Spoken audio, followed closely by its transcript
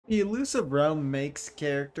The Elusive Realm makes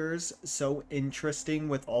characters so interesting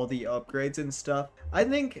with all the upgrades and stuff. I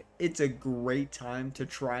think it's a great time to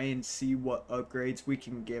try and see what upgrades we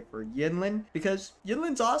can get for Yinlin, because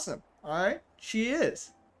Yinlin's awesome, alright? She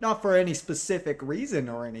is. Not for any specific reason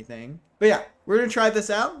or anything. But yeah, we're going to try this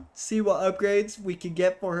out, see what upgrades we can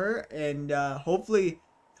get for her, and hopefully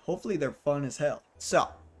they're fun as hell. So,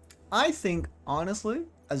 I think, honestly,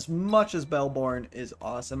 as much as Bellborn is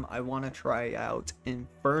awesome, I want to try out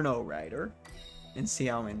Inferno Rider and see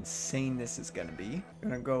how insane this is going to be.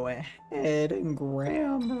 Gonna go ahead and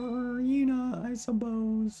grab Arena, I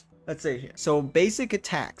suppose. Let's see here. So basic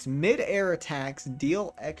attacks. Mid-air attacks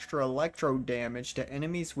deal extra electro damage to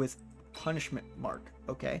enemies with punishment mark.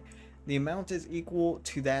 Okay. The amount is equal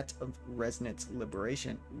to that of Resonance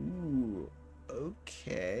Liberation. Ooh.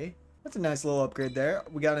 Okay. That's a nice little upgrade there.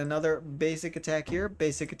 We got another basic attack here.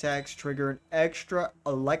 Basic attacks trigger an extra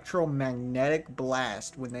electromagnetic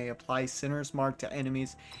blast when they apply Sinner's Mark to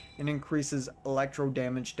enemies and increases electro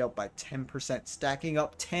damage dealt by 10%, stacking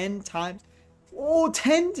up 10 times. Oh,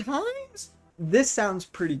 10 times? This sounds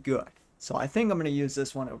pretty good. So I think I'm going to use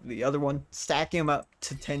this one over the other one. Stacking them up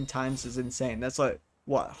to 10 times is insane. That's like,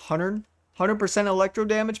 what, 100% electro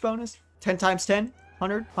damage bonus? 10 times 10?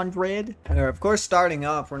 100. Of course, starting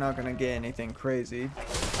off, we're not gonna get anything crazy.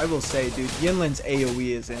 I will say, dude, Yinlin's AoE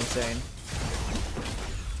is insane.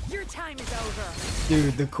 Your time is over.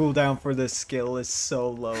 Dude, the cooldown for this skill is so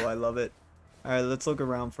low. I love it. All right, let's look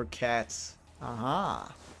around for cats.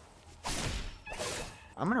 Aha.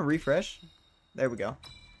 I'm gonna refresh. There we go.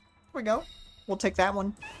 There we go. We'll take that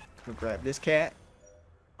one. We'll grab this cat.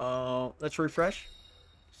 Let's refresh.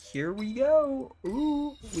 Here we go.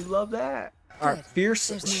 Ooh, we love that. Alright, fierce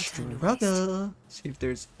struggle. See if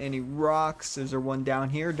there's any rocks. Is there one down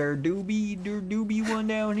here? There do be one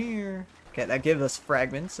down here. Okay, that gives us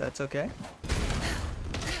fragments. That's okay.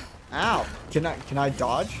 Ow! Can I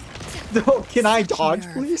dodge? No, can I dodge,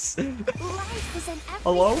 please?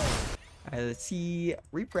 Hello? Alright, let's see.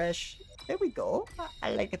 Refresh. There we go.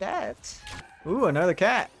 I like that. Ooh, another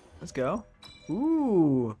cat. Let's go.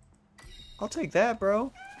 Ooh, I'll take that,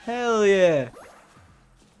 bro. Hell yeah.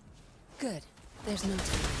 Good. There's no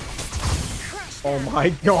time. Oh my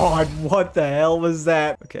god, what the hell was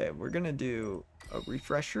that? Okay, we're gonna do a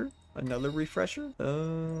refresher. Another refresher?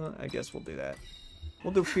 I guess we'll do that.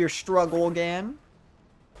 We'll do Fierce Struggle again.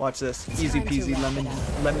 Watch this. Easy peasy lemon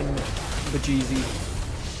bajeezy.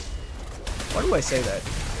 Why do I say that?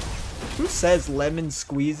 Who says lemon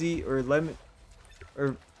squeezy or lemon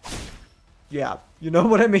or yeah, you know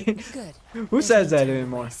what I mean? Good. Who says that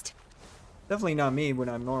anymore? Definitely not me when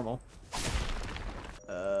I'm normal.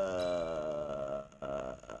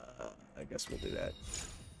 I guess we'll do that.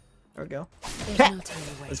 There we go. Cat!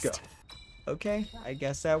 Let's go. Okay, I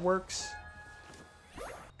guess that works.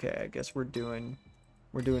 Okay, I guess we're doing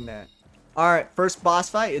that. Alright, first boss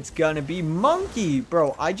fight, it's gonna be Monkey!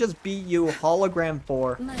 Bro, I just beat you hologram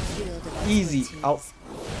 4. Easy. Oh.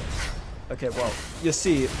 Okay, well, you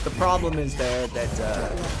see, the problem is there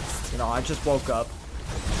that, you know, I just woke up.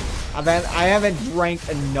 I haven't drank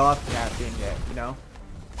enough caffeine yet, you know?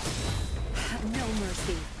 No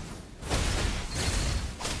mercy.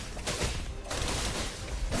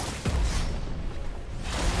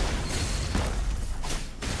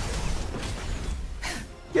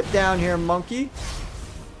 Get down here, monkey.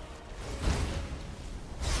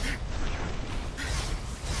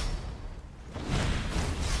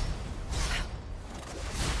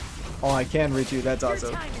 Oh, I can reach you. That's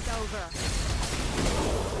awesome. Your time is over.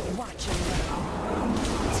 Watch your level.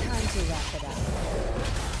 Time to wrap it up.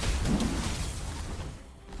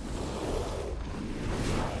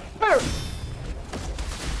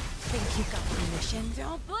 Think you got permission?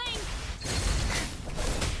 Don't blink.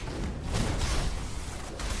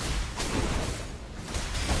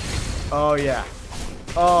 Oh yeah.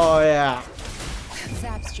 Oh yeah.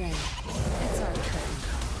 Zap strain. It's our curtain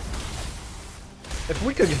call. If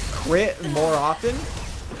we could crit more often,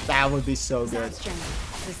 that would be so good. Zap strain.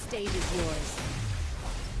 The stage is yours.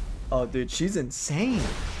 Oh, dude, she's insane.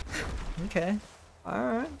 Okay.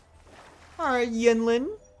 Alright. Alright, Yinlin.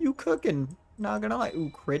 You cooking. Not gonna lie. Ooh,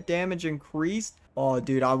 crit damage increased. Oh,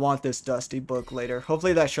 dude, I want this Dusty book later.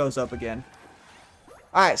 Hopefully that shows up again.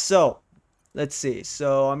 Alright, so let's see.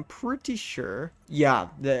 So I'm pretty sure. Yeah,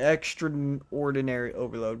 the extraordinary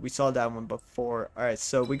overload. We saw that one before. Alright,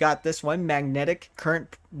 so we got this one. Magnetic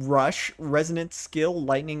current rush. Resonant skill.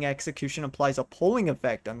 Lightning execution applies a pulling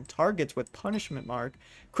effect on targets with punishment mark.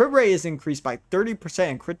 Crit rate is increased by 30%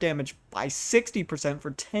 and crit damage by 60%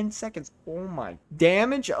 for 10 seconds. Oh my.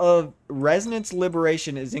 Damage of Resonance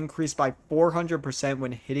Liberation is increased by 400%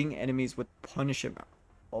 when hitting enemies with punishment mark.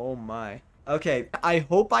 Oh my. Okay, I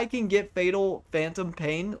hope I can get Fatal Phantom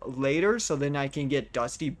Pain later so then I can get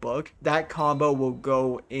Dusty Book. That combo will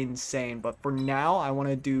go insane. But for now, I want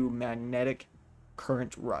to do Magnetic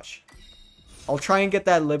Current Rush. I'll try and get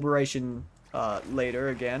that Liberation later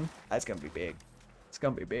again. That's going to be big. It's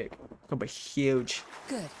going to be big. It's going to be huge.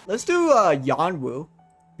 Good. Let's do Yanwu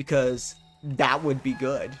because that would be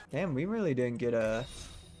good. Damn, we really didn't get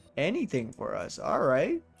anything for us. All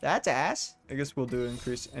right, that's ass. I guess we'll do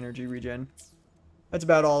increased energy regen. That's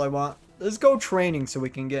about all I want. Let's go training so we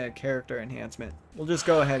can get a character enhancement. We'll just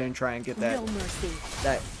go ahead and try and get that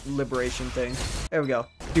that liberation thing. There we go.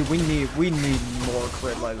 Dude, we need more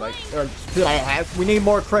crit rate, like we need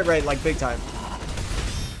more crit rate, like big time.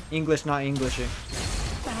 English not Englishing.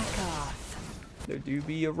 Back off. There do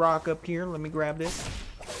be a rock up here. Let me grab this.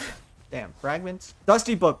 Damn, fragments.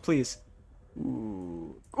 Dusty Book, please.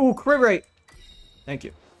 Ooh, ooh, crit rate. Thank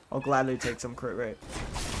you. I'll gladly take some crit rate.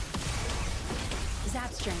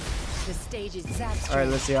 Zap strength. The stage is zap strength. All right,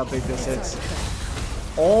 let's see how big this hits.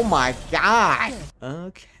 Oh my god.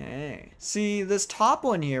 Okay. See, this top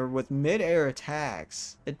one here with mid-air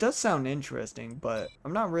attacks, it does sound interesting, but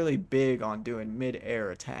I'm not really big on doing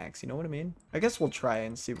mid-air attacks. You know what I mean? I guess we'll try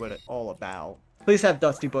and see what it's all about. Please have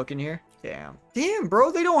Dusty Book in here. Damn. Damn,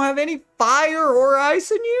 bro, they don't have any fire or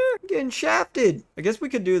ice in here? I'm getting shafted. I guess we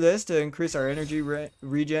could do this to increase our energy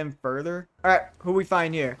regen further. All right, who we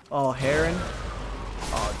find here? Oh, Heron.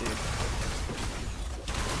 Oh, dude.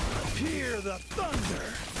 Hear the thunder.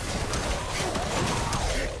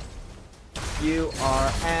 You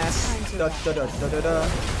are ass. Da, da, da, da, da, da.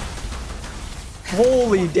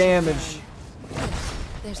 Holy damage.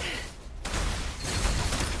 There's...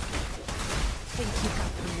 Think you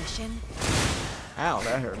got permission? Ow,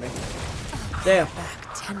 that hurt me. Damn.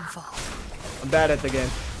 Back tenfold. I'm bad at the game.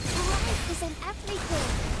 Life is in everything.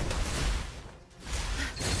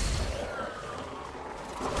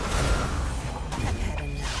 I've had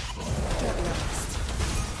enough. Get lost.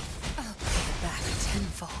 I'll pay back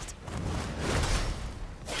tenfold.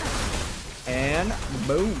 And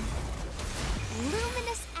boom.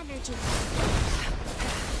 Luminous energy.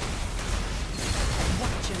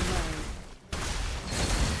 Watch and learn.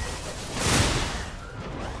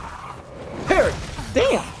 Parrot.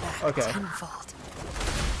 Damn. Back Okay. tenfold.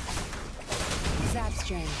 Zap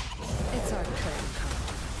strain. It's our curtain call.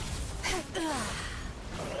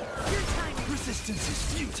 Your time. Resistance is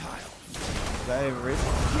futile. Is that even real?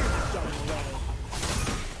 You're not getting away.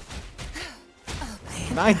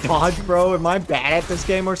 Can I dodge, bro? Am I bad at this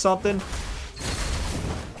game or something?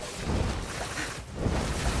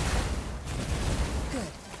 Good.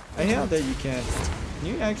 I know that you can. Can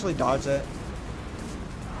you actually dodge that?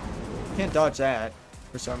 You can't dodge that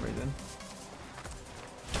for some reason.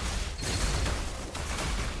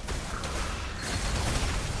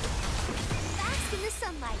 Bask in the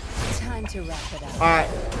sunlight. Time to wrap it up. Alright.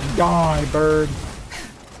 Die, bird.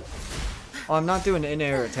 Oh, I'm not doing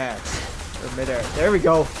in-air attacks. Or mid-air. There we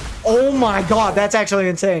go. Oh my god, that's actually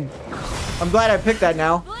insane. I'm glad I picked that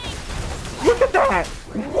now. Look at that!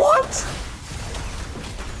 What?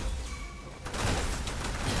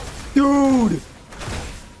 Dude!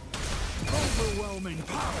 Overwhelming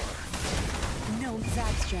power. No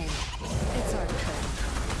zap strain. It's our curtain.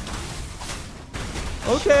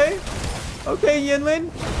 Okay. Okay, Yinlin.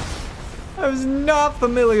 I was not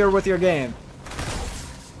familiar with your game.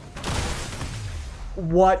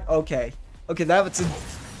 What? Okay. Okay, that was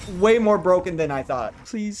way more broken than I thought.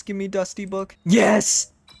 Please give me Dusty Book.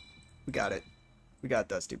 Yes! We got it. We got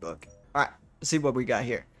Dusty Book. Alright, let's see what we got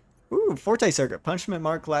here. Ooh, Forte Circuit. Punishment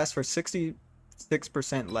mark lasts for 66%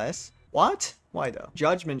 less. What? Why though?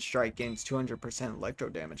 Judgment Strike gains 200% electro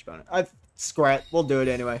damage bonus. Scrat. We'll do it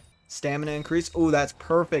anyway. Stamina increase. Ooh, that's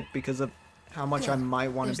perfect because of how much I might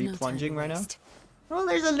want to be plunging right now. Oh,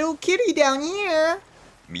 there's a little kitty down here.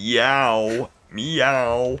 Meow.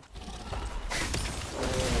 Meow.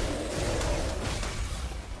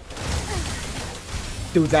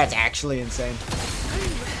 Dude, that's actually insane.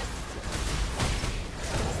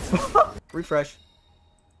 Refresh.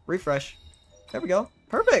 Refresh. There we go.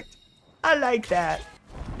 Perfect. I like that.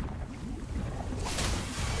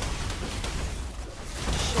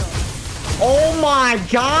 Oh my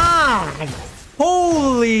god!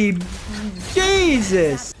 Holy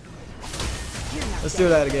Jesus! Let's do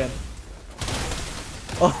that again.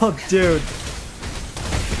 Oh, dude.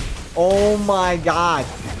 Oh my god.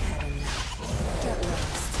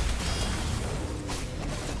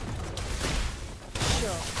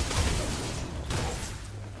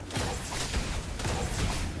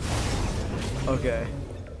 Okay.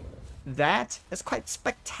 That is quite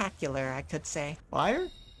spectacular, I could say. Fire?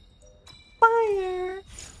 Fire!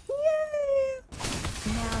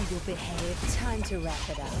 behave. Time to wrap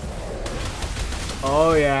it up.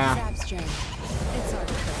 Oh yeah. Zap strength. It's our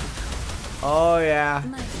turn. Oh yeah.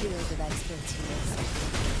 My field of expertise.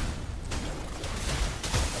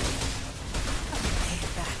 I'll pay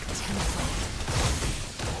it back tenfold.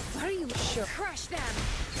 Are you sure? Crush them.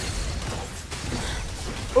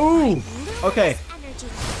 Ooh. Okay. Energy.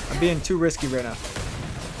 I'm being too risky right now.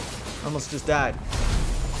 Almost just died.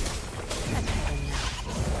 I've had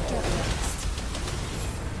enough. Get rest.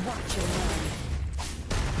 Watch your run.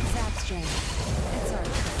 Zap strength. It's our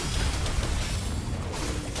turn.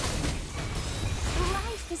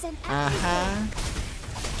 Life is in everything. Uh-huh.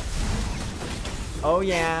 Oh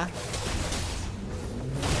yeah.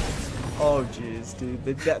 Oh jeez, dude.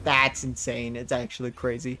 That's insane. It's actually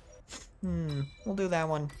crazy. We'll do that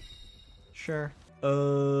one. Sure.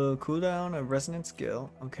 Cooldown of resonant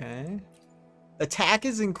skill. Okay. Attack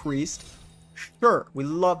is increased. Sure, we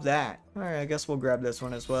love that. Alright, I guess we'll grab this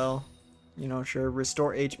one as well. You know, sure,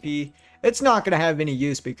 restore HP. It's not gonna have any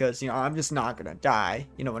use because, you know, I'm just not gonna die.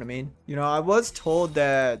 You know what I mean? You know, I was told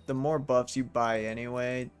that the more buffs you buy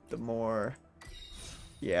anyway, the more...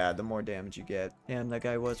 Yeah, the more damage you get. Damn, that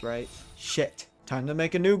guy was right. Shit. Time to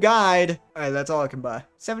make a new guide. Alright, that's all I can buy.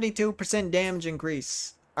 72% damage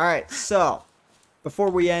increase. Alright, so...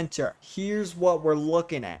 Before we enter, here's what we're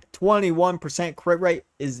looking at. 21% crit rate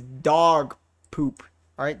is dog poop.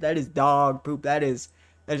 Alright, that is dog poop. That is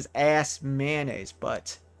ass mayonnaise.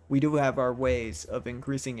 But we do have our ways of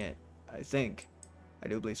increasing it, I think. I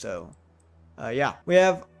do believe so. Yeah, we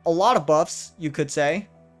have a lot of buffs, you could say.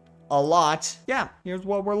 A lot. Yeah, here's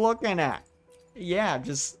what we're looking at. Yeah,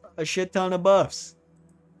 just a shit ton of buffs.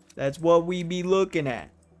 That's what we be looking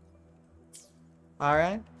at.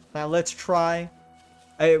 Alright, now let's try...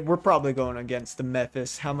 we're probably going against the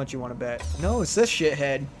Memphis. How much you want to bet? No, it's this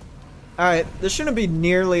shithead. Alright, this shouldn't be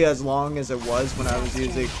nearly as long as it was when I was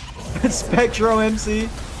using Spectro MC.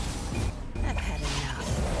 I've had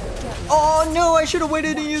enough. Get rest. Oh no, I should have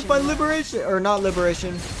waited to use my liberation. Or not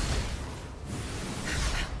liberation.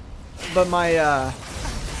 But my,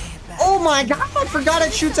 Oh my god, I forgot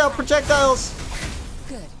it shoots out projectiles.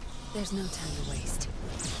 Good. There's no time to waste.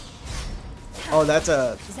 Oh, that's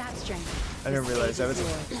a... Zap strength. I didn't The realize that stage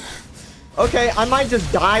was... is yours. Okay, I might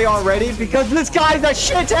just die already because this guy's a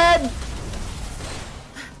shithead!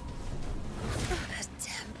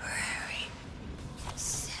 Temporary.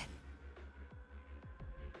 Sit.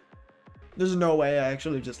 There's no way I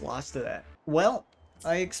actually just lost to that. Well,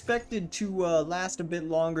 I expected to last a bit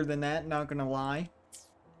longer than that, not gonna lie.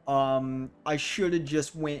 I should have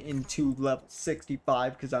just went into level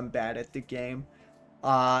 65 because I'm bad at the game.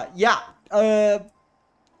 Yeah.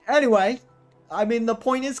 Anyway, I mean, the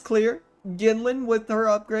point is clear. Yinlin with her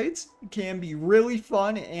upgrades can be really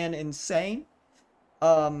fun and insane.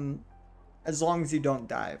 As long as you don't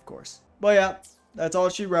die, of course. But yeah, that's all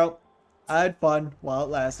she wrote. I had fun while it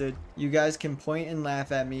lasted. You guys can point and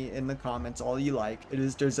laugh at me in the comments all you like. It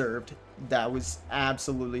is deserved. That was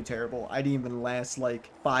absolutely terrible. I didn't even last like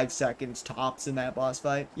 5 seconds tops in that boss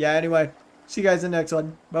fight. Yeah, anyway, see you guys in the next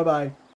one. Bye-bye.